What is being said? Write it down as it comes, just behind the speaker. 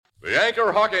The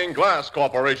Anchor Hocking Glass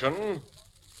Corporation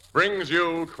brings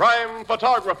you Crime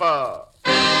Photographer.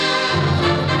 Hey,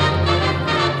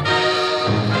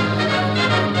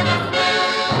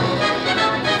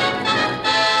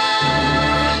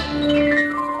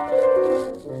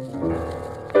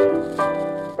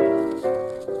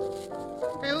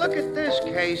 look at this,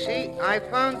 Casey. I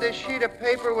found this sheet of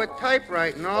paper with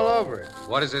typewriting all over it.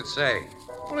 What does it say?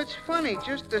 Well, it's funny,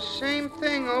 just the same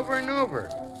thing over and over.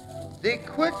 The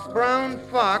quick brown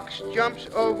fox jumps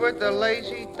over the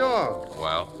lazy dog.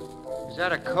 Well? Is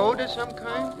that a code of some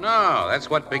kind? No, that's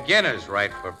what beginners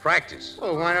write for practice.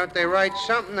 Well, why don't they write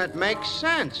something that makes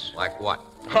sense? Like what?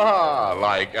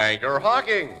 Like Anchor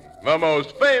Hocking, the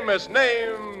most famous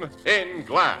name in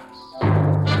glass.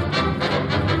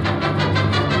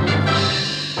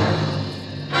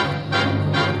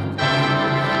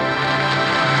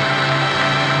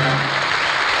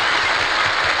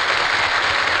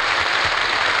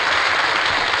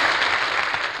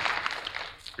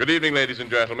 Good evening, ladies and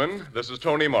gentlemen. This is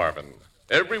Tony Marvin.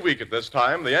 Every week at this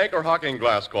time, the Anchor Hocking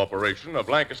Glass Corporation of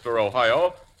Lancaster,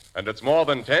 Ohio, and its more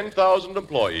than 10,000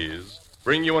 employees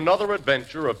bring you another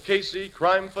adventure of Casey,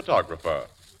 crime photographer,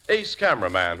 ace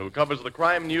cameraman who covers the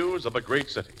crime news of a great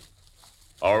city.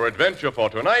 Our adventure for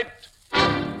tonight,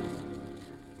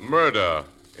 Murder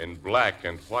in Black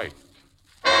and White.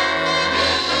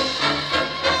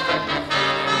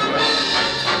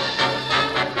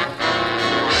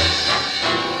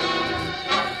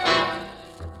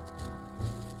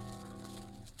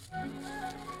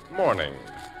 Morning,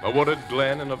 a wooded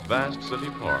glen in a vast city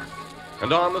park,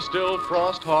 and on the still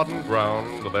frost-hardened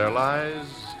ground there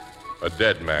lies a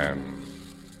dead man.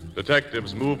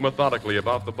 Detectives move methodically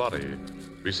about the body.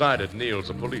 Beside it kneels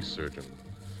a police surgeon.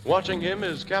 Watching him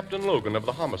is Captain Logan of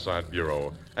the Homicide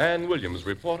Bureau, Ann Williams,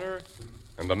 reporter,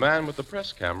 and the man with the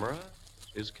press camera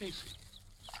is Casey.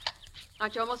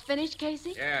 Aren't you almost finished,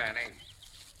 Casey? Yeah, Annie.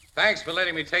 Thanks for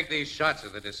letting me take these shots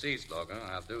of the deceased, Logan.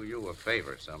 I'll do you a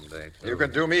favor someday, too. You can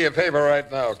do me a favor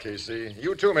right now, Casey.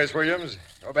 You too, Miss Williams.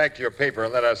 Go back to your paper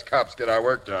and let us cops get our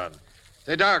work done.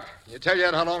 Say, Doc, you tell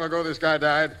yet how long ago this guy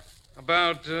died?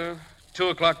 About 2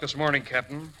 o'clock this morning,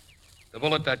 Captain. The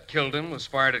bullet that killed him was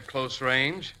fired at close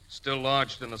range, still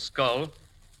lodged in the skull.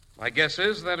 My guess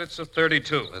is that it's a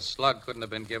 .32. The slug couldn't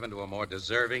have been given to a more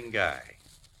deserving guy.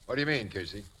 What do you mean,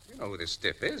 Casey? You know who this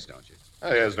stiff is, don't you?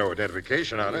 He has no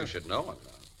identification on You it. should know him, though.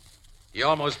 He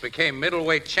almost became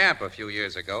middleweight champ a few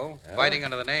years ago, fighting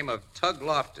under the name of Tug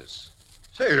Loftus.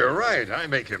 Say, you're right. I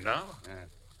make him now. Yeah.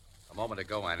 A moment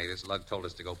ago, Annie, this lug told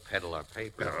us to go peddle our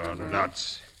paper. Oh,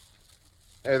 nuts.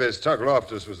 Hey, this Tug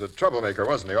Loftus was a troublemaker,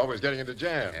 wasn't he? Always getting into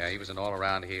jams. Yeah, he was an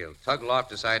all-around heel. Tug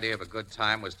Loftus' idea of a good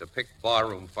time was to pick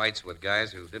barroom fights with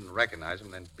guys who didn't recognize him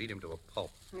and then beat him to a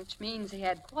pulp. Which means he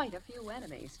had quite a few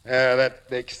enemies. Yeah, that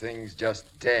makes things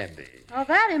just dandy. Well,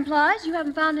 that implies you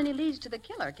haven't found any leads to the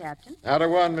killer, Captain. Not a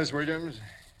one, Miss Williams,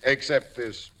 except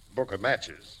this book of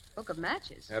matches. Book of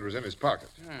matches? That was in his pocket.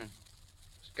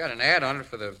 It's got an ad on it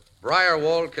for the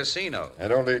Briarwold Casino.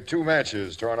 And only 2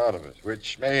 matches torn out of it,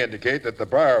 which may indicate that the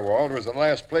Briarwold was the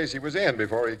last place he was in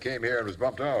before he came here and was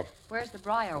bumped off. Where's the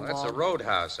Briarwold? Well, that's a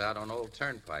roadhouse out on Old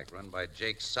Turnpike run by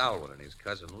Jake Salwin and his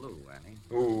cousin Lou, Annie.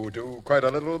 Who do quite a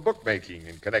little bookmaking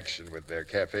in connection with their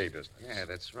cafe business. Yeah,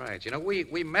 that's right. You know,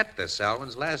 we met the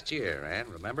Salwins last year,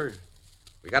 Ann, remember?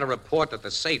 We got a report that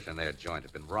the safe in their joint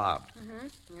had been robbed. Mm-hmm.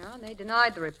 Yeah, and they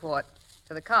denied the report.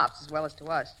 To the cops as well as to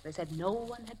us. They said no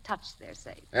one had touched their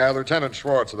safe. Yeah, Lieutenant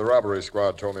Schwartz of the robbery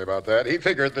squad told me about that. He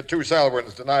figured the 2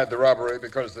 Salwins denied the robbery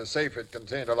because the safe had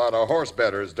contained a lot of horse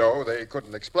betters' dough they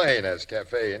couldn't explain as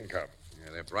cafe income.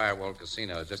 Yeah, their Briarwold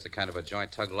Casino is just the kind of a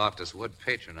joint Tug Loftus would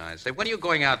patronize. Say, when are you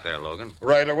going out there, Logan?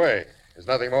 Right away. There's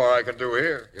nothing more I can do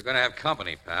here. You're going to have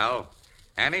company, pal.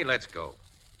 Annie, let's go.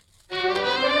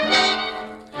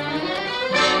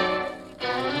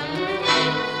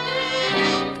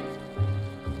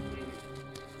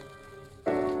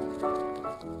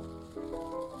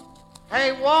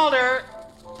 Hey, Walter,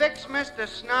 fix Mr.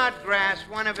 Snodgrass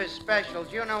one of his specials.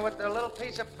 You know, with the little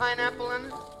piece of pineapple in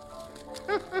it?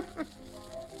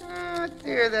 Oh,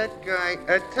 dear, that guy.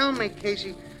 Tell me,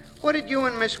 Casey, what did you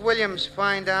and Miss Williams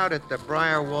find out at the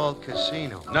Briarwold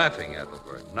Casino? Nothing,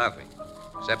 Ethelbert, nothing.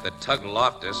 Except that Tug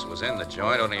Loftus was in the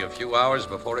joint only a few hours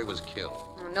before he was killed.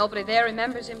 Well, nobody there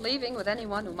remembers him leaving with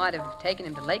anyone who might have taken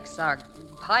him to Lakeside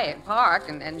Park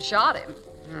and shot him.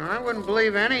 I wouldn't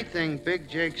believe anything Big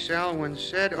Jake Salwin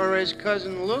said or his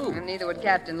cousin Lou. And neither would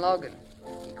Captain Logan.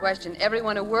 He questioned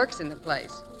everyone who works in the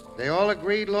place. They all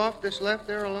agreed Loftus left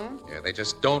there alone? Yeah, they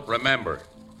just don't remember.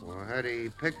 Well, had he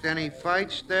picked any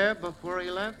fights there before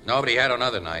he left? Nobody had on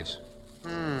other nights.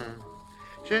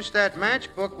 Since that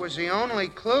matchbook was the only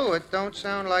clue, it don't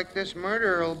sound like this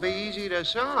murder will be easy to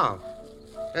solve.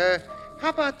 How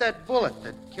about that bullet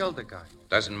that killed the guy?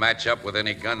 Doesn't match up with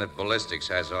any gun that ballistics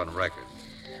has on record.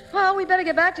 Well, we better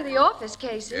get back to the office,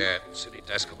 Casey. Yeah, the city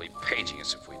desk will be paging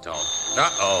us if we don't.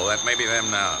 Uh-oh, that may be them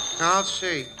now. I'll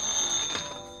see.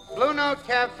 Blue Note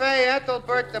Cafe,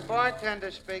 Ethelbert, the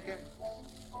bartender speaking.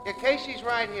 Yeah, Casey's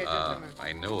right here. Just a minute.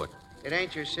 I knew it. It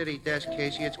ain't your city desk,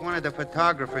 Casey. It's one of the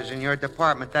photographers in your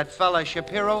department. That fella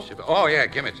Shapiro. Oh, yeah,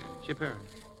 give it. Shapiro.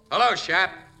 Hello,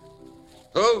 Shap.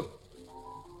 Who?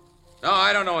 No,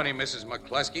 I don't know any Mrs.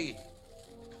 McCluskey.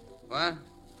 What?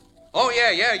 Oh,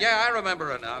 yeah, I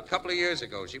remember her now. A couple of years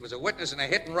ago. She was a witness in a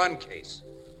hit-and-run case.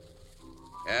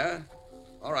 Yeah?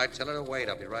 All right, tell her to wait.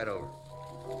 I'll be right over.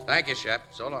 Thank you,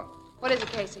 Shep. So long. What is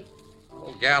it, Casey?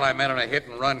 Old gal I met on a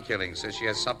hit-and-run killing says she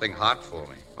has something hot for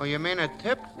me. Oh, you mean a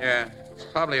tip? Yeah, it's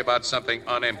probably about something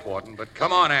unimportant, but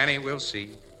come on, Annie, we'll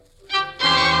see.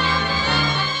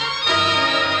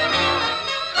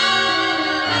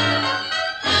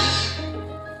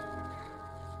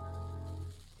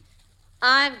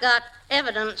 I've got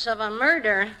evidence of a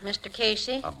murder, Mr.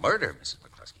 Casey. A murder, Mrs.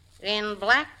 McCluskey? In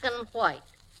black and white.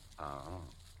 Oh,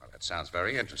 well, that sounds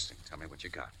very interesting. Tell me what you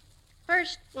got.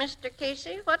 First, Mr.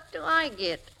 Casey, what do I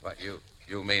get? What,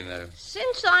 you mean,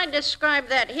 Since I described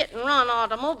that hit-and-run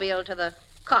automobile to the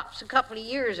cops a couple of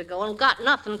years ago and got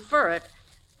nothing for it,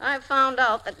 I found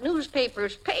out that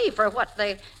newspapers pay for what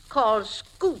they call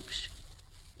scoops.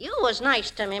 You was nice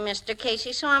to me, Mr.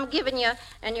 Casey, so I'm giving you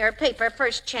and your paper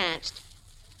first chance.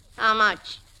 How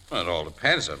much? Well, it all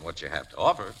depends on what you have to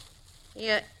offer.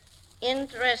 You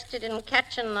interested in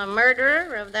catching the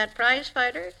murderer of that prize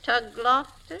fighter, Tug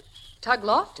Loftus? Tug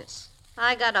Loftus?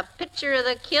 I got a picture of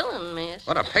the killing, miss.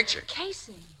 What a picture.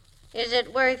 Casey. Is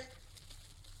it worth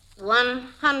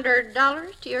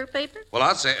 $100 to your paper? Well,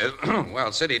 I'll say,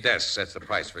 well, City Desk sets the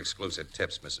price for exclusive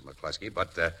tips, Mrs. McCluskey,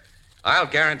 but I'll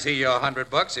guarantee you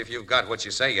 $100 if you've got what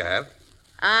you say you have.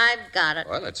 I've got it.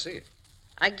 Well, let's see it.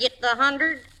 I get the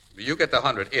 100? You get the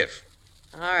 100 if.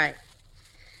 All right.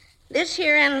 This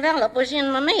here envelope was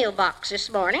in my mailbox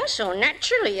this morning, so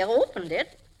naturally I opened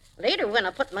it. Later, when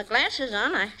I put my glasses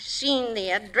on, I seen the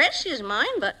address is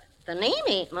mine, but the name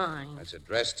ain't mine. It's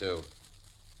addressed to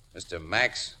Mr.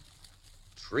 Max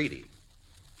Treaty.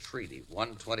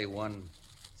 121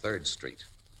 3rd Street.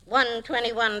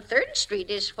 121 3rd Street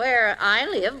is where I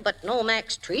live, but no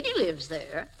Max Treaty lives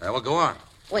there. Well, go on.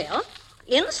 Well,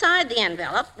 inside the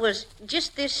envelope was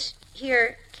just this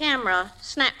here camera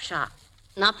snapshot.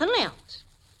 Nothing else.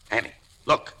 Annie,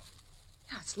 look.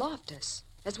 Yeah, it's Loftus,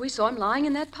 as we saw him lying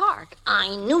in that park.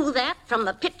 I knew that from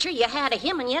the picture you had of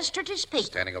him in yesterday's paper.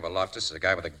 Standing over Loftus is a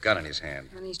guy with a gun in his hand.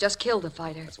 And he's just killed the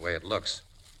fighter. That's the way it looks.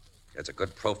 It's a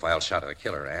good profile shot of the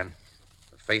killer, Ann.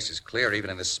 The face is clear even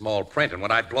in this small print, and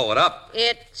when I blow it up...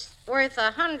 It's worth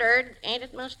 100, ain't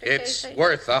it, Mr. It's Casey?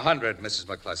 worth 100, Mrs.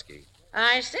 McCluskey.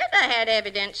 I said I had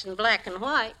evidence in black and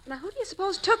white. Now, who do you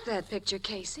suppose took that picture,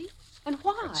 Casey? And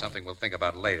why? That's something we'll think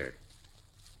about later.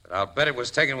 But I'll bet it was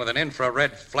taken with an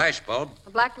infrared flash bulb. A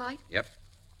black light? Yep.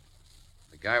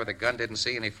 The guy with the gun didn't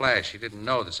see any flash. He didn't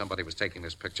know that somebody was taking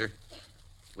this picture.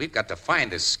 We've got to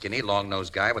find this skinny,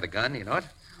 long-nosed guy with a gun, you know it?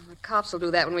 The cops will do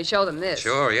that when we show them this.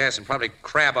 Sure, yes, and probably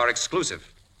crab our exclusive.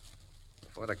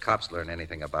 Before the cops learn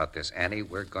anything about this, Annie,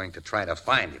 we're going to try to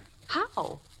find him.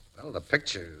 How? Well, the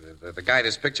picture, the guy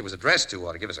this picture was addressed to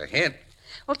ought to give us a hint.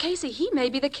 Well, Casey, he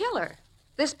may be the killer.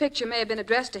 This picture may have been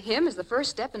addressed to him as the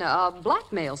first step in a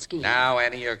blackmail scheme. Now,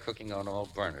 Annie, you're cooking on all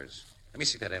burners. Let me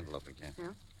see that envelope again.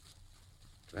 Yeah?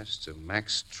 Addressed to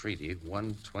Max Treaty,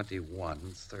 121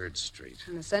 3rd Street.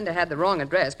 And the sender had the wrong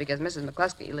address because Mrs.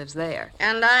 McCluskey lives there.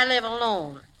 And I live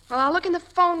alone. Well, I'll look in the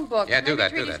phone book. Yeah, do Maybe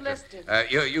that, Treaty's do listed. that.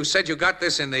 You said you got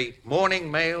this in the morning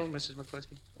mail, Mrs.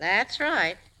 McCluskey? That's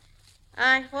right.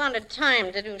 I wanted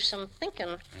time to do some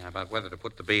thinking. Yeah, about whether to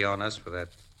put the B on us for that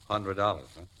 $100,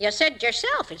 huh? You said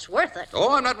yourself it's worth it.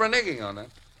 Oh, I'm not reneging on that.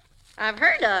 I've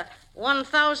heard of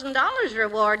 $1,000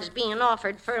 rewards being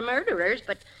offered for murderers,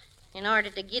 but in order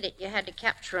to get it, you had to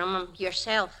capture them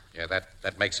yourself. Yeah,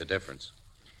 that makes a difference.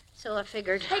 So I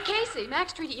figured... Hey, Casey,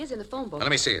 Max Treaty is in the phone book. Now,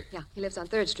 let me see it. Yeah, he lives on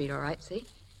 3rd Street, all right, see?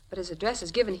 But his address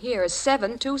is given here as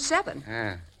 727.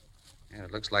 Yeah,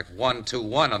 it looks like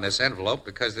 121 on this envelope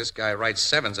because this guy writes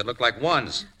sevens that look like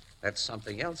ones. That's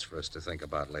something else for us to think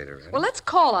about later, Annie. Well, let's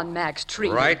call on Max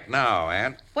Treaty. Right now,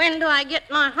 Ann. When do I get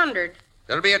my 100?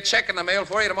 There'll be a check in the mail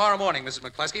for you tomorrow morning, Mrs.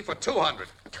 McCluskey, for 200.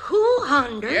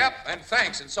 200? Yep, and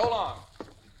thanks, and so long.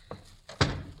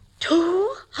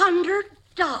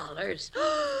 $200?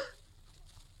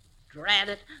 Drat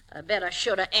it, I bet I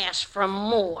should have asked for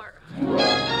more.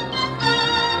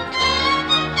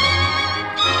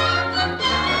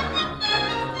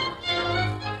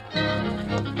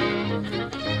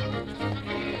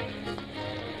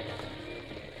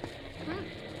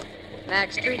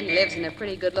 Max Treaty lives in a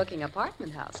pretty good-looking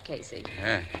apartment house, Casey.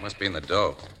 Yeah, must be in the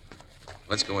dough.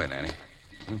 Let's go in, Annie.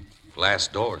 Glass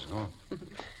doors, no?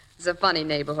 It's a funny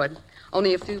neighborhood.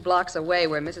 Only a few blocks away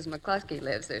where Mrs. McCluskey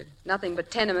lives. There's nothing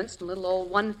but tenements and little old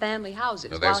one-family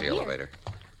houses. No, there's the While here- elevator.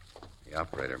 The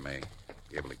operator may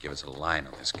be able to give us a line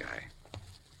on this guy.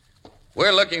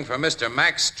 We're looking for Mr.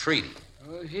 Max Treaty.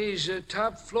 He's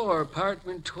top floor,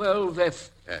 apartment 12F.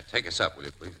 Take us up, will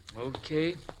you, please?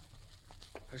 Okay.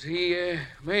 But he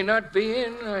may not be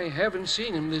in. I haven't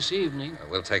seen him this evening.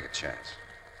 We'll take a chance.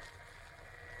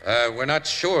 We're not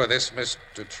sure this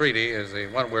Mr. Treaty is the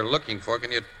one we're looking for.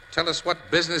 Can you tell us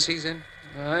what business he's in?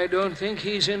 I don't think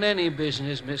he's in any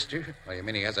business, mister. Oh, you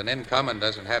mean he has an income and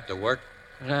doesn't have to work?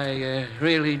 I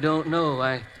really don't know.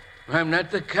 I'm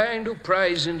not the kind who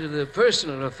pries into the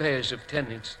personal affairs of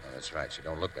tenants. Oh, that's right. You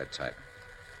don't look that type.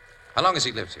 How long has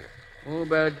he lived here? Oh,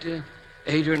 about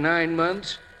 8 or 9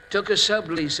 months. Took a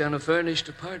sublease on a furnished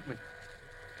apartment.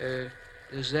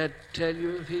 Does that tell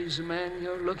you if he's the man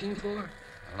you're looking for?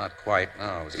 Well, not quite,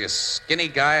 no. Was he a skinny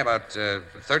guy, about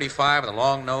 35 with a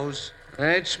long nose?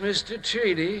 That's Mr.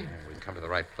 Treaty. We've come to the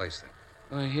right place, then.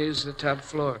 Oh, here's the top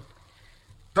floor.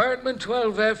 Apartment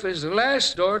 12F is the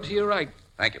last door to your right.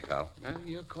 Thank you, pal.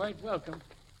 You're quite welcome.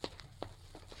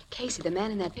 Casey, the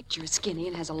man in that picture is skinny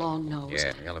and has a long nose.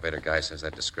 Yeah, the elevator guy says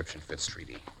that description fits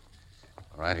Treaty.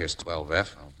 All right, here's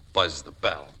 12F. I'll buzz the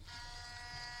bell.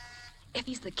 If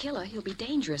he's the killer, he'll be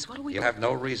dangerous. What do we You do? have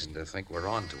no reason to think we're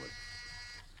on to it.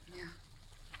 Yeah.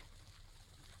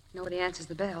 Nobody answers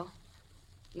the bell.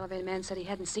 The elevator man said he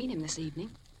hadn't seen him this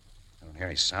evening. I don't hear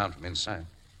any sound from inside.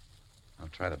 I'll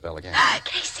try the bell again.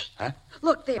 Casey. Huh?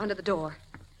 Look there under the door.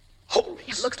 Holy...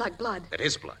 It looks like blood. That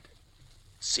is blood.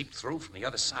 Seeped through from the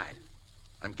other side.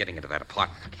 I'm getting into that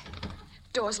apartment.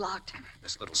 Door's locked.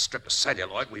 This little strip of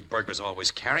celluloid we burglars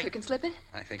always carry. You can slip it?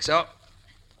 I think so.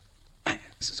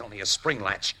 This is only a spring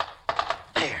latch.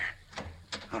 There.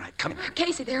 All right, come in.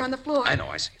 Casey, there on the floor. I know,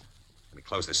 I see it. Let me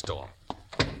close this door.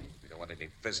 We don't want any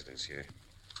visitors here.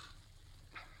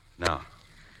 Now,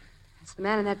 It's the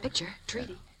man in that picture,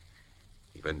 Treaty.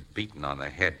 he's been beaten on the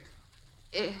head.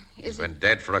 He's He's been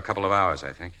dead for a couple of hours,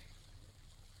 I think.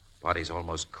 Body's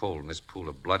almost cold, and this pool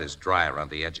of blood is dry around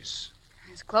the edges.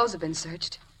 His clothes have been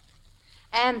searched.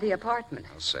 And the apartment.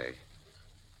 I'll say.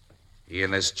 He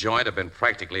and this joint have been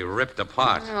practically ripped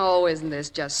apart. Oh, isn't this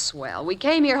just swell? We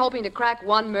came here hoping to crack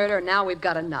one murder, and now we've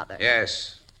got another.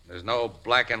 Yes. There's no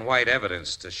black and white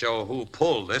evidence to show who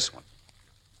pulled this one.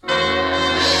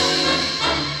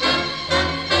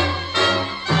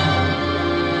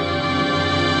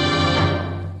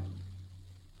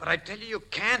 But I tell you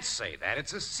can't say that.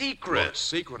 It's a secret. Look,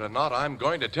 secret or not, I'm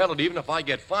going to tell it even if I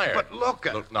get fired. But look...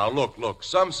 Look.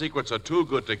 Some secrets are too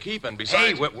good to keep, and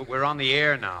besides... Hey, we're on the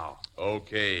air now.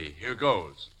 Okay, here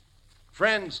goes.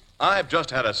 Friends, I've just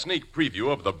had a sneak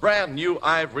preview of the brand new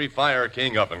Ivory Fire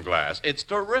King oven glass. It's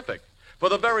terrific. For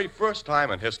the very first time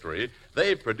in history,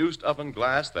 they've produced oven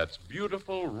glass that's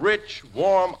beautiful, rich,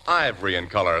 warm ivory in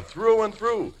color through and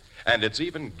through. And it's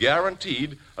even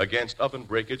guaranteed against oven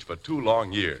breakage for 2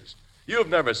 long years. You've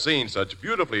never seen such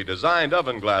beautifully designed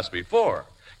oven glass before.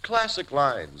 Classic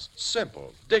lines,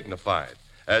 simple, dignified,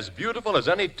 as beautiful as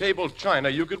any table china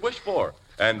you could wish for,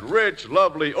 and rich,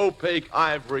 lovely, opaque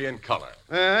ivory in color.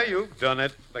 You've done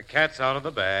it. The cat's out of the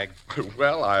bag.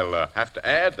 Well, I'll have to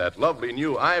add that lovely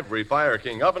new Ivory Fire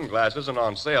King oven glass isn't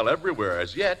on sale everywhere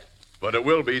as yet, but it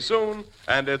will be soon,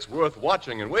 and it's worth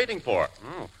watching and waiting for.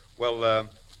 Oh, well,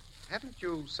 haven't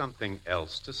you something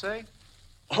else to say?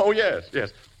 Oh, yes.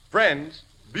 Friends,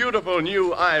 beautiful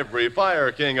new Ivory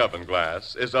Fire King oven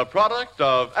glass is a product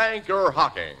of Anchor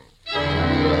Hocking,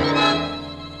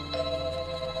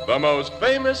 the most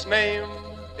famous name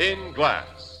in glass.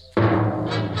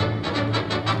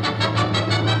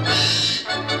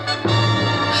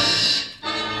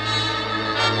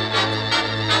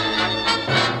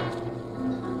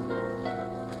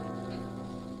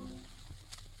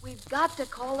 We've got to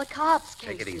call the cops,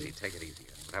 Casey. Take it easy.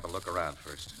 We'll have a look around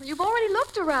first. You've already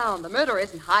looked around. The murderer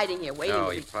isn't hiding here waiting. No,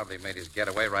 to he be... probably made his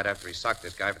getaway right after he socked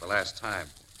this guy for the last time.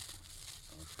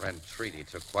 Our friend Treaty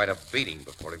took quite a beating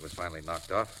before he was finally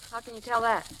knocked off. How can you tell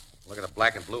that? Look at the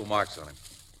black and blue marks on him.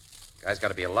 Guy's got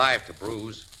to be alive to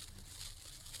bruise.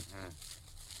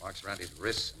 Marks around his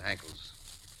wrists and ankles.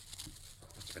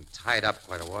 Must have been tied up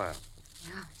quite a while.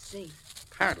 Yeah, I see.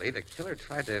 Apparently, the killer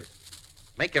tried to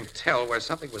make him tell where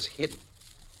something was hidden.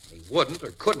 He wouldn't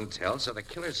or couldn't tell, so the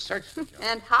killer searched for him.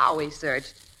 And how he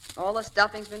searched. All the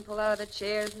stuffing's been pulled out of the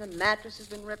chairs, and the mattress has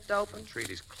been ripped open.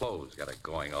 Treaty's clothes got it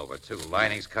going over, too.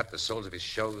 Linings cut, the soles of his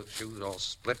shoes all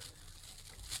split.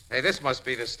 Hey, this must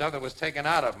be the stuff that was taken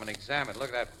out of him and examined.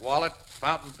 Look at that wallet,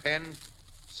 fountain pen,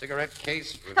 cigarette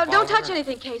case, No, revolver. don't touch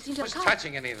anything, Casey. Who's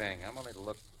touching anything? I'm only to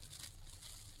look.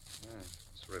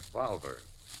 It's a revolver.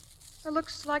 It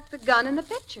looks like the gun in the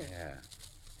picture. Yeah,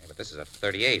 but this is a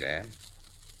 38, Ann.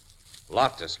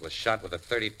 Loftus was shot with a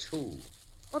 32.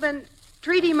 Well, then,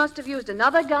 Treaty must have used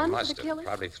another gun for Must the have. killing.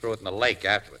 Probably threw it in the lake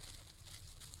after it.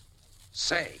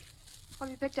 Say, What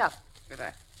have you picked up? look at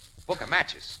that. A book of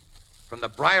matches from the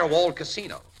Briarwold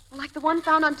Casino. Well, like the one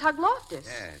found on Tug Loftus.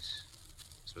 Yes.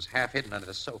 This was half hidden under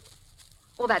the sofa.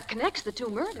 Well, that connects the two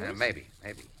murders. Maybe.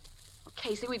 Well,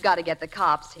 Casey, we've got to get the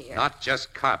cops here. Not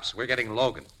just cops. We're getting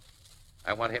Logan.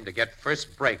 I want him to get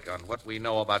first break on what we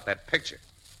know about that picture.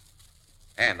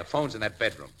 And the phone's in that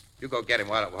bedroom. You go get him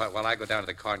while I go down to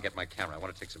the car and get my camera. I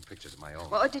want to take some pictures of my own.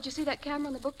 Well, did you see that camera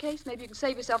in the bookcase? Maybe you can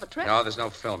save yourself a trip. No, there's no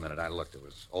film in it. I looked. It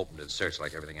was opened and searched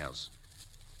like everything else.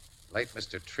 Late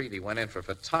Mr. Treaty went in for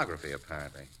photography,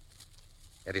 apparently.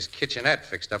 Had his kitchenette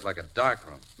fixed up like a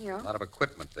darkroom. Yeah. A lot of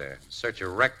equipment there. The searcher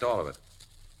wrecked all of it.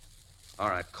 All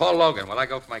right, call Logan while I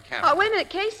go for my camera. Oh, wait a minute,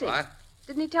 Casey. What?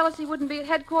 Didn't he tell us he wouldn't be at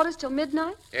headquarters till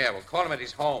midnight? Yeah, we'll call him at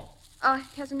his home.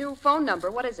 He has a new phone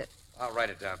number. What is it? I'll write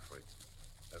it down for you.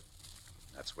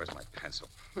 Where's my pencil?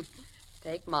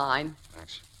 Take mine.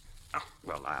 Thanks. Oh,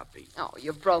 well, I'll be. Oh,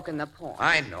 you've broken the point.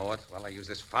 I know it. Well, I use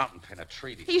this fountain pen of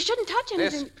Treaty. You shouldn't touch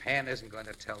anything. This pen isn't going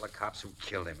to tell the cops who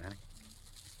killed him, Annie.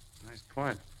 Nice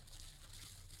point.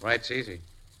 Write's easy.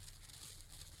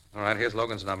 All right, here's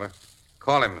Logan's number.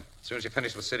 Call him as soon as you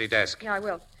finish with City Desk. Yeah, I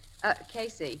will.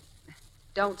 Casey,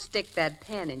 don't stick that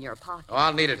pen in your pocket. Oh,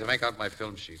 I'll need it to make out my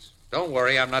film sheets. Don't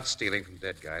worry, I'm not stealing from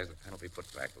dead guys. The pen will be put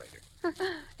back later.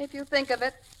 If you think of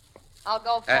it, I'll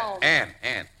go phone. Ann.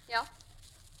 Yeah?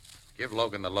 Give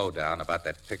Logan the lowdown about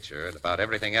that picture and about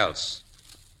everything else.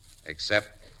 Except,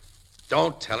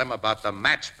 don't tell him about the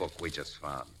matchbook we just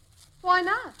found. Why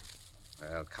not?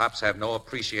 Well, cops have no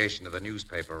appreciation of the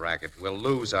newspaper racket. We'll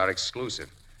lose our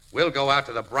exclusive. We'll go out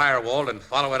to the Briarwold and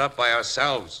follow it up by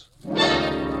ourselves.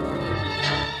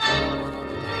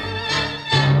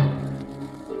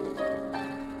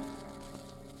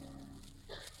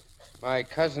 My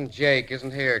cousin Jake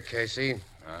isn't here, Casey.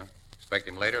 Expect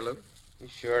him later, Lou?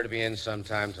 He's sure to be in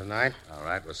sometime tonight. All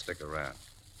right, we'll stick around.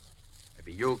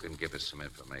 Maybe you can give us some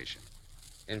information.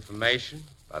 Information?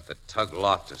 About the Tug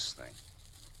Loftus thing.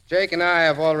 Jake and I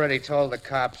have already told the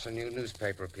cops and you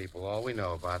newspaper people all we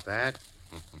know about that.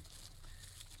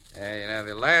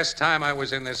 The last time I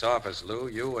was in this office, Lou,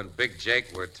 you and Big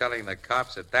Jake were telling the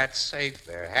cops that safe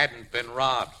there hadn't been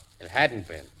robbed. It hadn't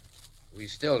been. We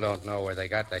still don't know where they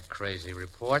got that crazy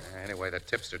report. Anyway, the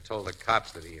tipster told the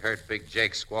cops that he heard Big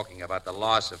Jake squawking about the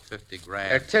loss of 50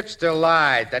 grand. Their tipster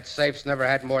lied. That safe's never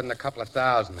had more than a couple of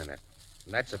thousand in it.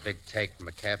 And that's a big take from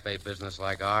a cafe business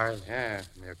like ours. Yeah,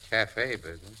 from your cafe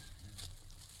business.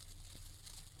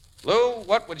 Lou,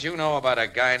 what would you know about a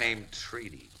guy named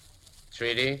Treaty?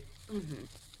 Treaty?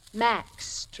 Mm-hmm.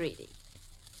 Max Treaty.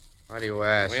 Why do you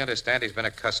ask? We understand he's been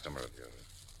a customer of yours.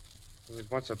 He was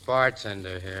once a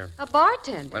bartender here. A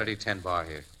bartender? When did he tend bar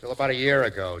here? Till about a year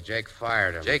ago. Jake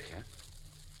fired him. Jake, huh?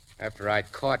 After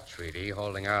I'd caught Treaty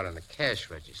holding out on the cash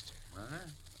register.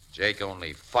 Jake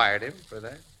only fired him for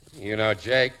that? You know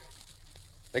Jake.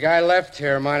 The guy left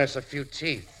here minus a few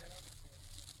teeth.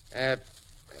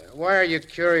 Why are you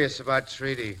curious about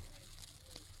Treaty?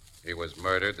 He was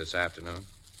murdered this afternoon.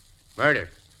 Murdered?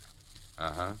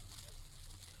 Uh-huh.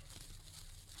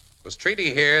 Was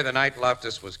Treaty here the night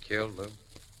Loftus was killed, Lou?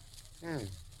 Yeah,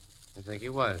 I think he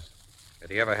was.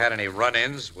 Had he ever had any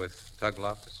run-ins with Tug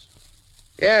Loftus?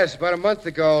 Yes, about a month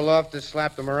ago, Loftus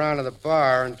slapped him around in the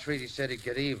bar, and Treaty said he'd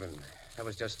get even. That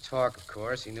was just talk, of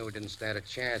course. He knew he didn't stand a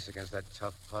chance against that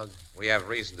tough pug. We have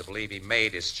reason to believe he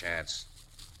made his chance.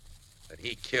 That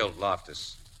he killed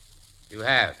Loftus. You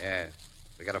have? Yeah.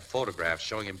 We got a photograph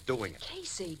showing him doing it.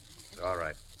 Casey. All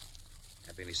right.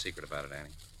 Can't be any secret about it, Annie.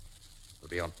 It'll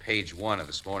be on page 1 of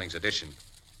this morning's edition.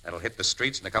 That'll hit the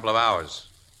streets in a couple of hours.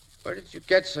 Where did you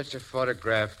get such a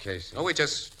photograph, Casey? Oh, we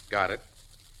just got it.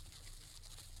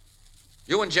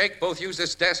 You and Jake both use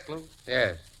this desk, Lou?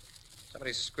 Yes.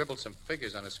 Somebody scribbled some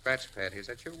figures on a scratch pad here. Is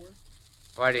that your work?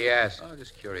 Why do you ask? Oh,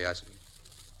 just curiosity.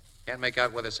 Can't make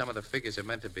out whether some of the figures are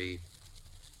meant to be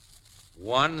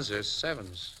 1s or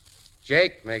 7s.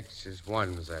 Jake makes his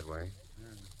 1s that way.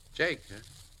 Jake, huh?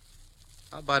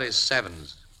 How about his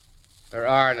 7s? There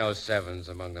are no 7s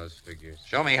among those figures.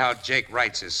 Show me how Jake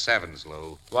writes his 7s,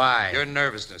 Lou. Why? Your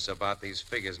nervousness about these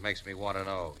figures makes me want to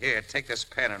know. Here, take this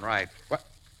pen and write. What?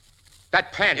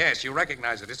 That pen? Yes, you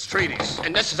recognize it. It's Treaty's.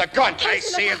 And this is a gun. I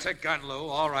see it's a gun, Lou.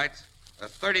 All right. A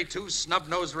 .32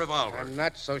 snub-nosed revolver. I'm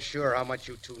not so sure how much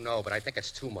you two know, but I think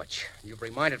it's too much. You've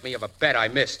reminded me of a bet I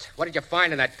missed. What did you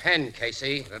find in that pen,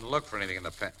 Casey? I didn't look for anything in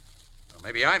the pen. Well,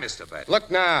 maybe I missed a bet.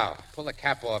 Look now. Pull the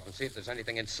cap off and see if there's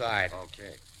anything inside.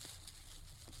 Okay.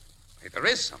 Hey, there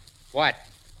is some. What?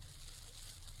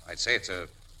 I'd say it's a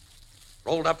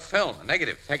rolled-up film, a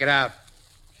negative. Take it out.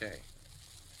 Okay.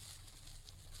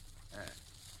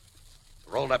 It's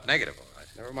a rolled-up negative, all right.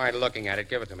 Never mind looking at it.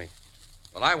 Give it to me.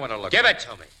 Well, I want to look. Give it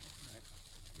to me.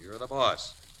 You're the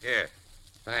boss. Here.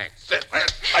 Thanks.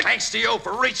 Thanks to you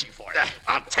for reaching for it.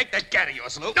 I'll take that gat of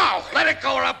yours, Lou. No! Let it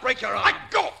go or I'll break your arm.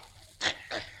 Let go!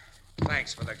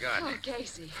 Thanks for the gun. Oh,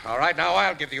 Casey. All right, now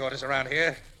I'll give the orders around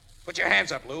here. Put your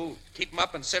hands up, Lou. Keep them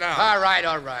up and sit down. All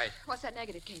right. What's that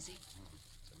negative, Casey?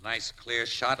 It's a nice, clear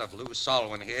shot of Lou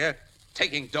Solwyn here,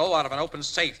 taking dough out of an open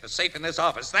safe. The safe in this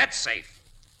office. That's safe.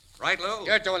 Right, Lou?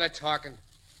 You're doing the talking.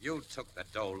 You took the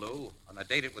dough, Lou, on the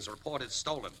date it was reported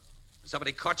stolen.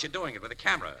 Somebody caught you doing it with a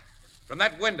camera. From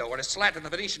that window where a slat in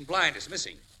the Venetian blind is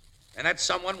missing. And that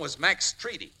someone was Max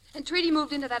Treaty. And Treaty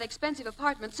moved into that expensive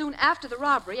apartment soon after the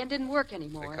robbery and didn't work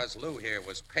anymore. Because Lou here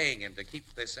was paying him to keep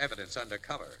this evidence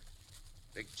undercover.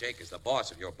 Big Jake is the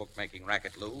boss of your bookmaking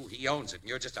racket, Lou. He owns it, and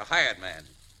you're just a hired man.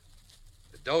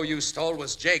 The dough you stole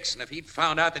was Jake's, and if he'd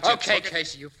found out that you Okay, took it...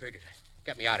 Casey, you figured it.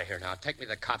 Get me out of here now. Take me to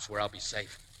the cops where I'll be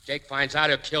safe. Jake finds out,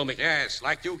 he'll kill me. Yes,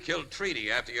 like you killed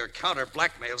Treaty after your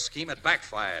counter-blackmail scheme had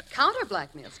backfired.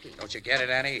 Counter-blackmail scheme? Don't you get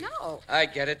it, Annie? No. I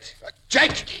get it.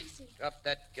 Jake! Casey. Drop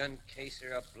that gun, Casey,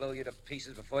 or I'll blow you to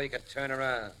pieces before you can turn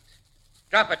around.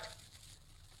 Drop it.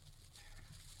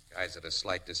 Guy's at a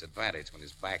slight disadvantage when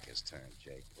his back is turned,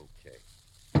 Jake. Okay.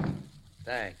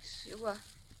 Thanks.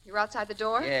 You're outside the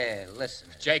door? Yeah, listen.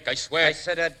 Jake, I swear. I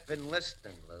said I'd been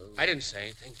listening, Lou. I didn't say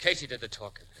anything. Casey did the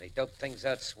talking. They dope things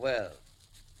out swell.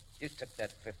 You took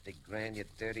that 50 grand, you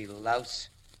dirty louse.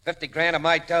 50 grand of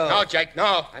my dough. No, Jake,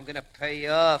 no. I'm gonna pay you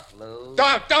off, Lou.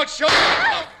 Don't shoot!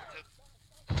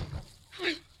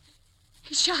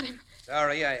 He shot him.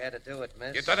 Sorry I had to do it,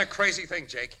 miss. You've done a crazy thing,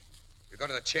 Jake. You go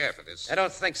to the chair for this. I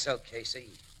don't think so, Casey.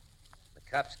 The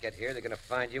cops get here, they're gonna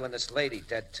find you and this lady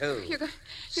dead, too.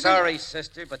 Sorry,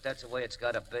 sister, but that's the way it's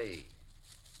gotta be.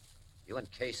 You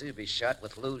and Casey will be shot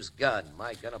with Lou's gun.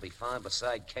 My gun will be found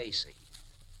beside Casey.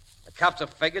 The cops have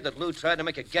figured that Lou tried to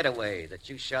make a getaway, that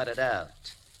you shot it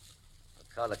out.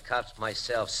 I'll call the cops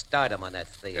myself, start 'em on that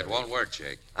theory. It won't work,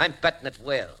 Jake. I'm betting it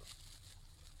will.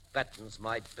 Betting's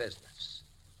my business.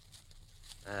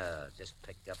 Just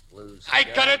picked up Lou's I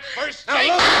gun. got it first,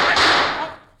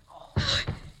 Now, Jake!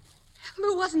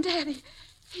 Lou wasn't dead.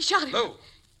 He shot him.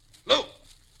 Lou!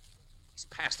 He's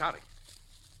passed out again.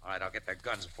 All right, I'll get their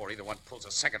guns before either one pulls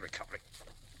a second recovery.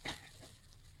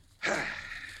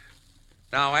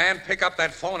 Now, Ann, pick up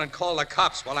that phone and call the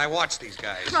cops while I watch these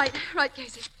guys. Right,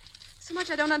 Casey. So much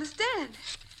I don't understand.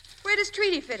 Where does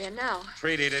Treaty fit in now?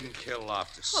 Treaty didn't kill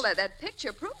Loftus. Well, that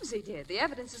picture proves he did. The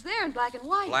evidence is there in black and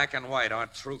white. Black and white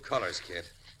aren't true colors, kid.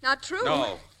 Not true.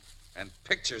 No. And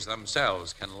pictures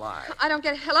themselves can lie. I don't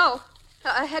get it. Hello?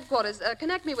 Headquarters.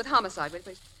 Connect me with homicide,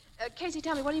 please. Casey,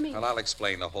 tell me, what do you mean? Well, I'll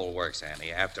explain the whole works,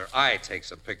 Annie, after I take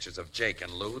some pictures of Jake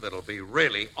and Lou that'll be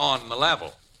really on the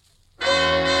level.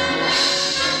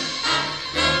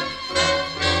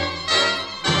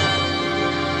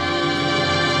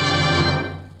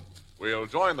 We'll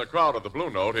join the crowd at the Blue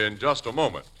Note in just a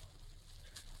moment.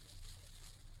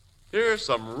 Here's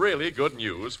some really good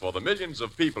news for the millions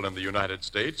of people in the United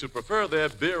States who prefer their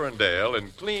beer and ale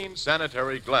in clean,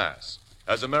 sanitary glass,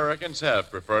 as Americans have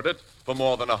preferred it for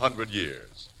more than 100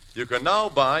 years. You can now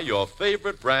buy your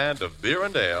favorite brand of beer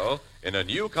and ale in a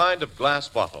new kind of glass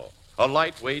bottle, a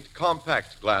lightweight,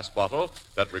 compact glass bottle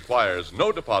that requires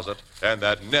no deposit and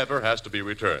that never has to be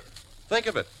returned. Think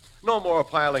of it. No more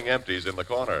piling empties in the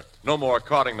corner. No more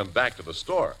carting them back to the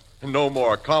store. No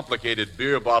more complicated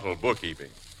beer bottle bookkeeping.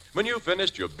 When you've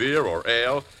finished your beer or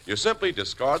ale, you simply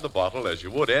discard the bottle as you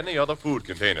would any other food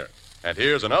container. And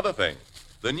here's another thing.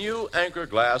 The new Anchor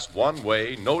Glass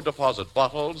one-way, no-deposit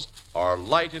bottles are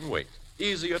light in weight,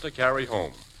 easier to carry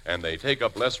home, and they take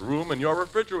up less room in your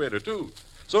refrigerator, too.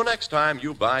 So next time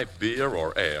you buy beer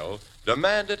or ale,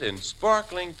 demand it in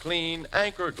sparkling clean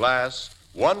Anchor Glass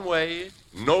one-way,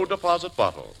 no-deposit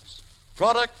bottles.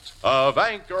 Product of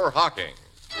Anchor Hocking.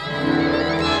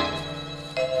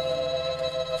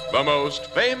 The most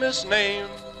famous name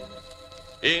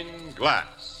in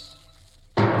glass.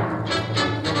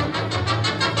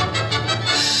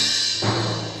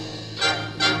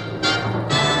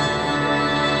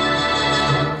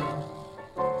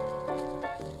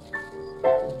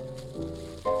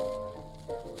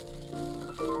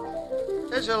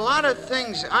 There's a lot of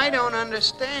things I don't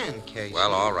understand, Casey.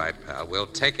 Well, all right, pal. We'll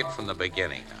take it from the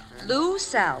beginning now. Lou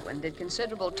Salwin did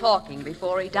considerable talking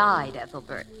before he died,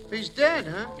 Ethelbert. He's dead,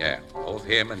 huh? Yeah, both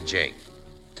him and Jake.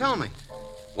 Tell me.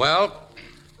 Well,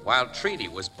 while Treaty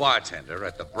was bartender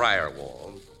at the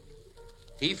Briarwald,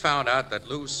 he found out that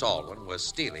Lou Salwin was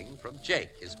stealing from Jake,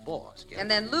 his boss. And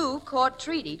then Lou caught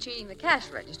Treaty cheating the cash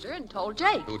register and told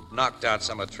Jake. Who'd knocked out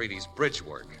some of Treaty's bridge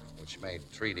work, which made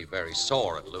Treaty very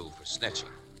sore at Lou for snitching.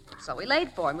 So he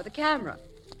laid for him with a camera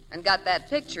and got that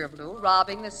picture of Lou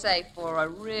robbing the safe for a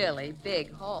really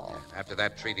big haul. After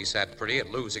that, Treaty sat pretty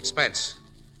at Lou's expense.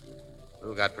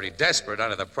 Lou got pretty desperate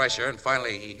under the pressure, and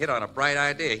finally he hit on a bright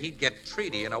idea. He'd get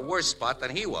Treaty in a worse spot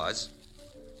than he was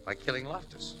by killing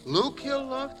Loftus. Lou killed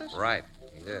Loftus? Right,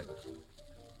 he did.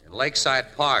 In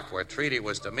Lakeside Park, where Treaty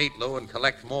was to meet Lou and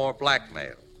collect more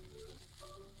blackmail.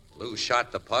 Lou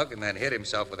shot the pug and then hit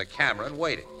himself with a camera and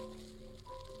waited.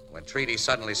 When Treaty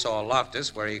suddenly saw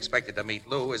Loftus where he expected to meet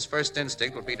Lou, his first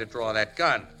instinct would be to draw that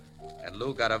gun. And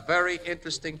Lou got a very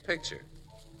interesting picture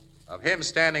of him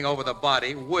standing over the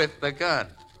body with the gun.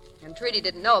 And Treaty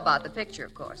didn't know about the picture,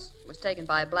 of course. It was taken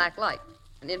by a black light,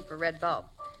 an infrared bulb.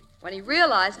 When he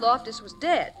realized Loftus was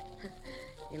dead,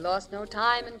 he lost no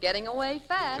time in getting away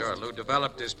fast. Sure, Lou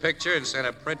developed his picture and sent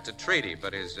a print to Treaty,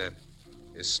 but his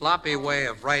sloppy way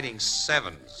of writing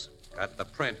sevens got the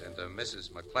print into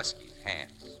Mrs. McCluskey's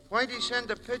hands. Why'd he send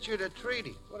a picture to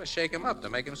Treaty? Well, to shake him up, to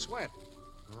make him sweat.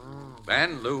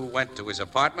 Then Lou went to his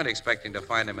apartment expecting to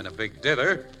find him in a big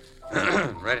dither,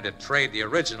 ready to trade the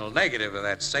original negative of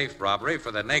that safe robbery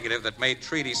for the negative that made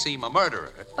Treaty seem a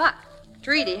murderer. But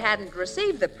Treaty hadn't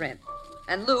received the print,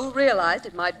 and Lou realized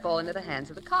it might fall into the hands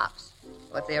of the cops.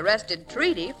 Well, if they arrested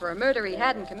Treaty for a murder he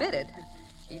hadn't committed,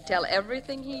 he'd tell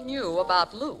everything he knew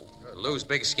about Lou. Lou's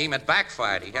big scheme had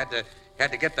backfired. He had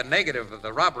to get the negative of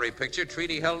the robbery picture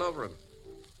Treaty held over him.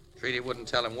 Treaty wouldn't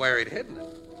tell him where he'd hidden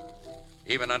it,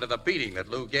 even under the beating that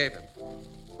Lou gave him.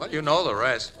 Well, you know the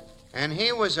rest. And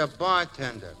he was a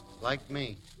bartender, like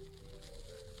me.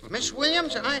 Miss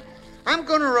Williams, I'm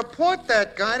going to report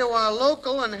that guy to our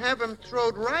local and have him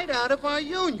thrown right out of our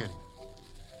union.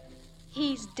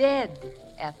 He's dead,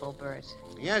 Ethelbert.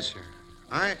 Yes, sir.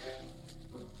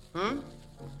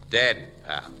 Dead,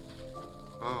 pal.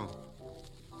 Oh.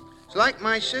 It's like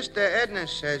my sister Edna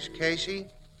says, Casey.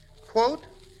 Quote,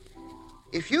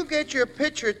 if you get your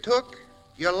picture took,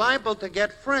 you're liable to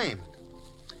get framed.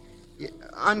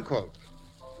 Unquote.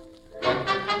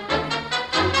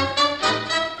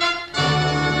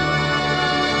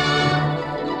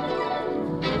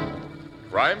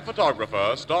 Crime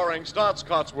Photographer, starring Stotts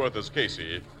Cotsworth as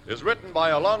Casey, is written by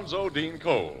Alonzo Dean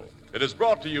Cole. It is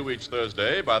brought to you each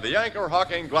Thursday by the Anchor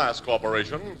Hocking Glass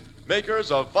Corporation,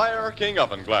 makers of Fire King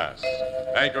Oven Glass,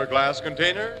 Anchor Glass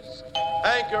Containers,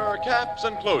 Anchor Caps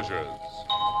and Closures.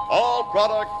 All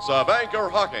products of Anchor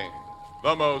Hocking,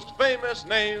 the most famous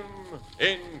name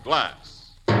in glass.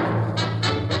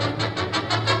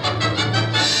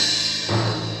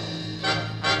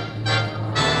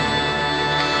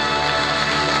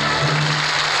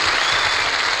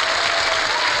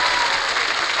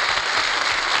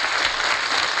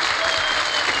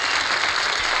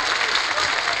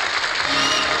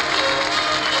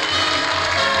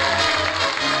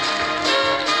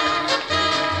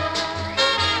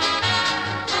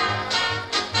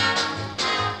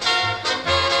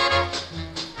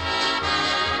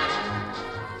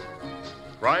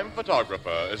 Crime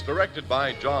Photographer is directed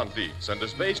by John Dietz and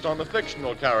is based on the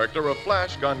fictional character of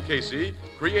Flash Gun Casey,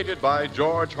 created by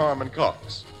George Harmon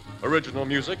Cox. Original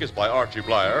music is by Archie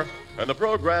Blyer, and the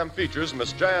program features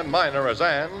Miss Jan Miner as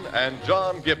Anne and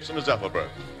John Gibson as Ethelbert.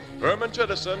 Herman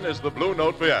Chittison is the Blue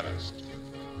Note pianist.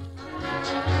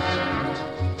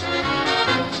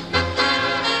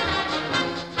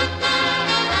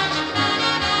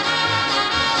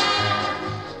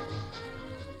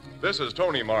 This is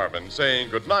Tony Marvin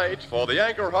saying goodnight for the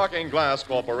Anchor Hocking Glass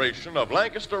Corporation of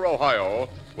Lancaster, Ohio,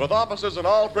 with offices in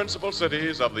all principal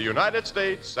cities of the United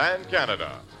States and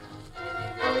Canada.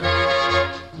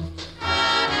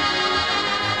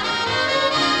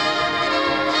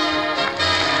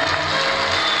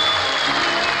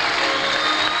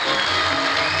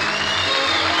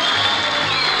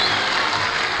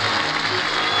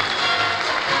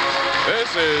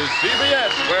 This is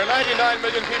CBS, where 99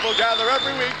 million people gather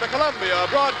every week, the Columbia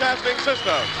Broadcasting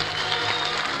System.